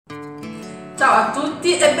Ciao a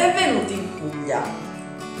tutti e benvenuti in Puglia.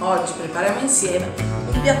 Oggi prepariamo insieme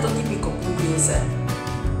un piatto tipico pugliese,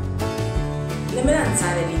 le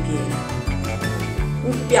melanzane ripiene.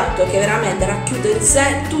 Un piatto che veramente racchiude in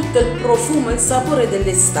sé tutto il profumo e il sapore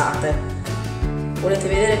dell'estate. Volete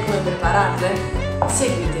vedere come prepararle?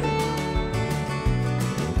 Seguitemi.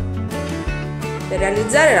 Per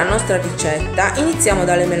realizzare la nostra ricetta iniziamo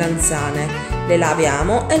dalle melanzane, le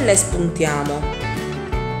laviamo e le spuntiamo.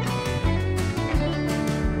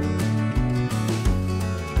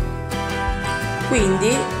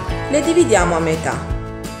 Quindi le dividiamo a metà.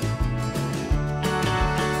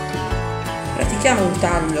 Pratichiamo un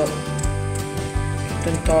taglio tutto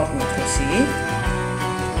intorno così.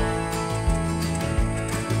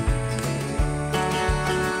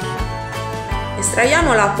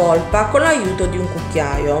 Estraiamo la polpa con l'aiuto di un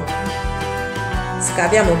cucchiaio.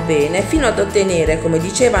 Scaviamo bene fino ad ottenere, come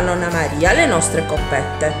diceva nonna Maria, le nostre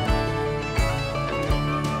coppette.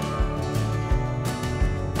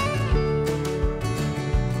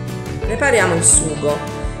 Prepariamo il sugo.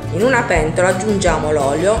 In una pentola aggiungiamo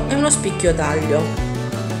l'olio e uno spicchio d'aglio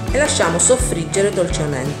e lasciamo soffriggere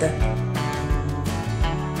dolcemente.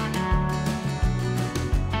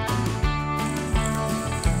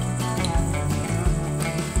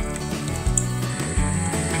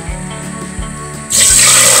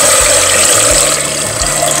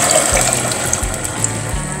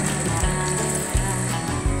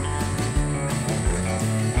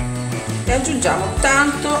 E aggiungiamo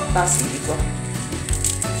tanto basilico.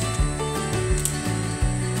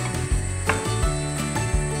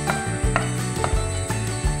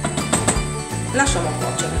 Lasciamo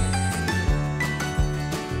cuocere.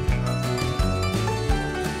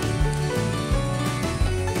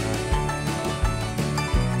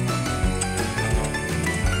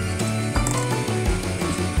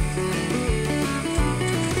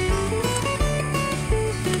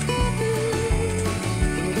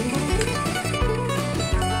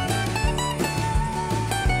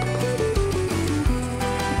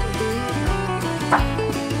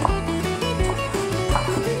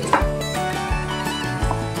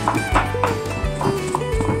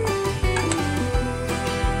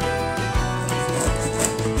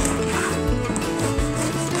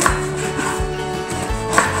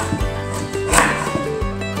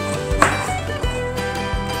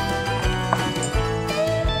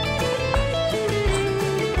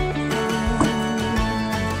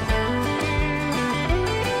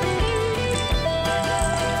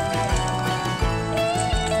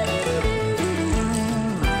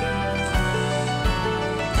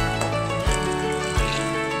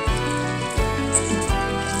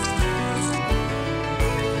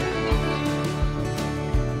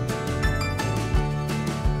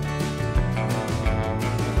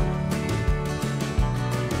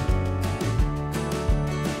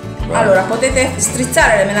 Allora, potete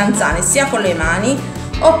strizzare le melanzane sia con le mani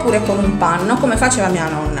oppure con un panno, come faceva mia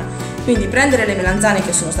nonna. Quindi prendere le melanzane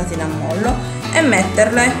che sono state in ammollo e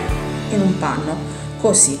metterle in un panno,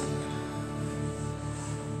 così.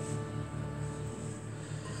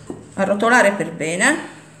 Arrotolare per bene,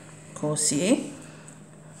 così.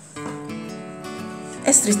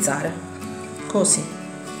 E strizzare, così.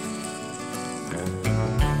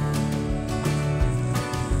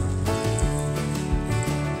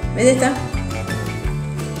 Vedete?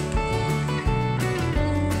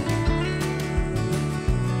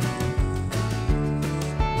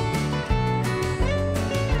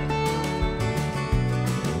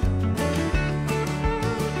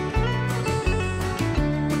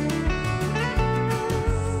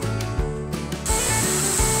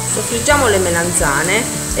 Soffriggiamo le melanzane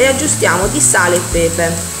e aggiustiamo di sale e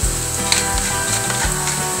pepe.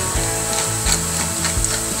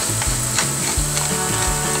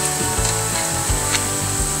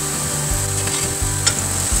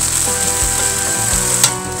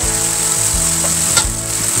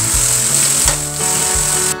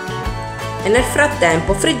 E nel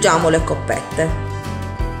frattempo friggiamo le coppette.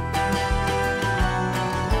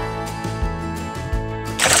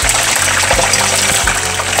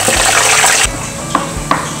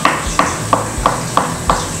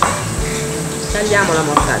 Tagliamo la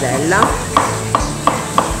mortadella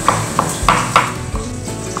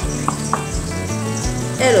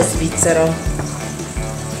e lo svizzero.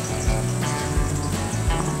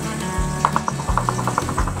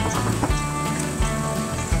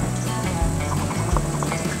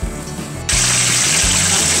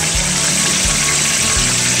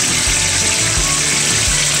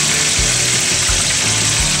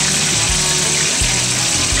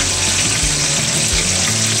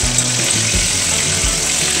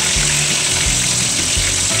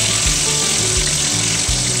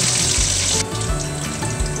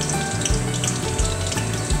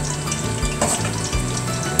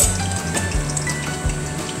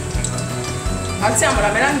 Passiamo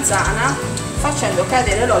la melanzana facendo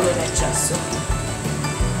cadere l'olio in eccesso.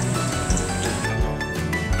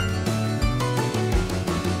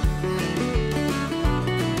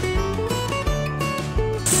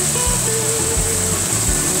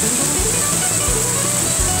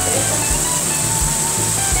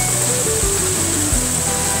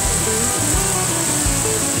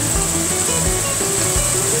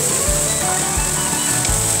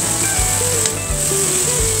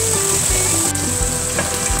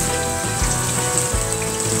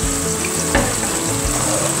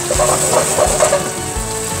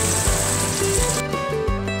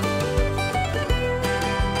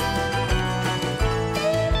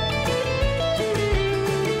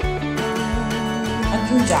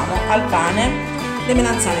 Aggiungiamo al pane le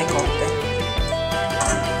melanzane cotte.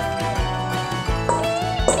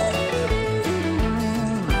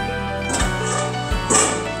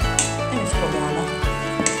 E mescoliamo.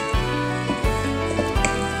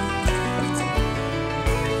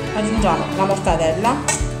 Aggiungiamo la mortadella,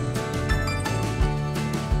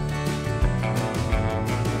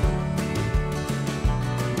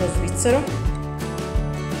 lo svizzero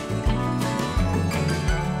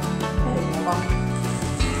e le uova.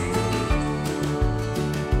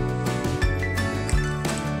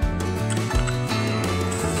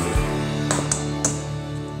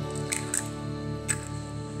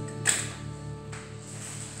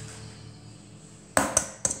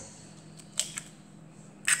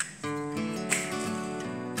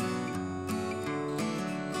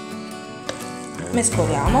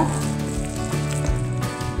 Mescoliamo.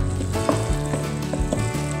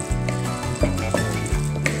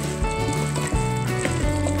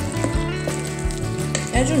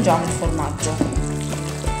 E aggiungiamo il formaggio.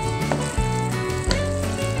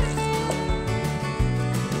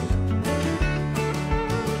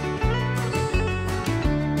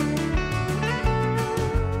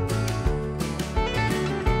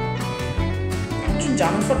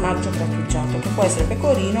 Aggiungiamo il formaggio grattugiato, che può essere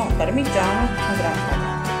pecorino, parmigiano o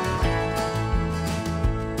grana.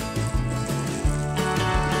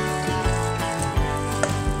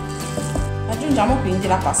 Aggiungiamo quindi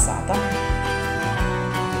la passata. A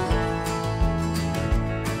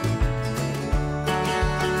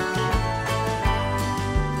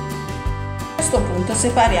questo punto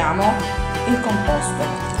separiamo il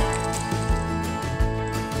composto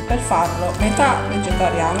per farlo metà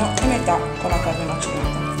vegetariano e metà con la carne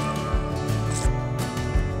macinata.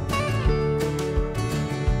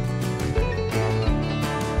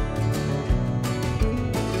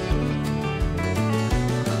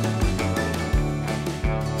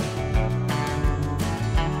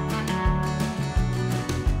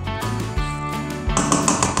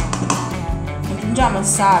 Aggiungiamo il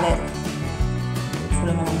sale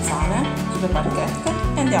sulle melanzane, sulle barchette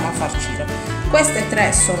e andiamo a farcire. Queste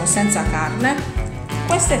tre sono senza carne,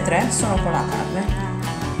 queste tre sono con la carne.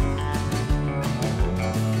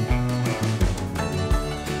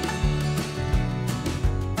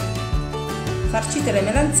 Farcite le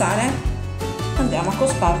melanzane, andiamo a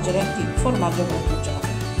cospargere di formaggio grattugiato.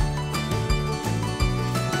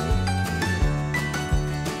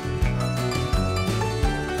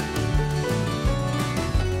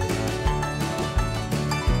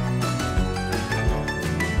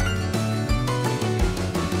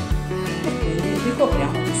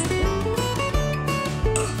 Ricopriamo di sugo.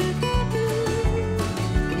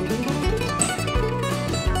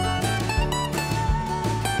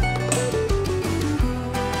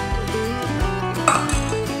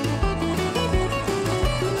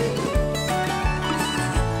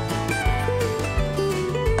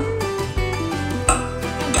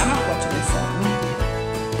 Andiamo a cuocere il forno.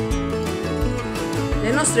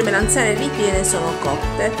 Le nostre melanzane ripiene sono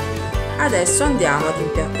cotte, adesso andiamo ad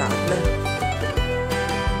impiattarle.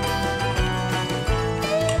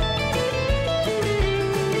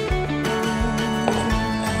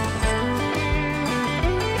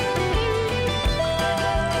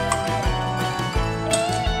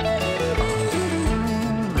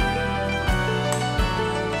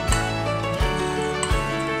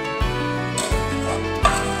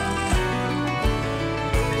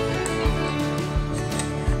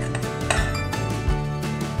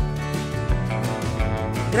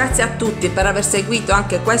 Grazie a tutti per aver seguito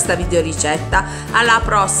anche questa videoricetta. Alla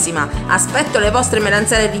prossima, aspetto le vostre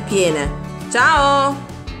melanzane ripiene. Ciao!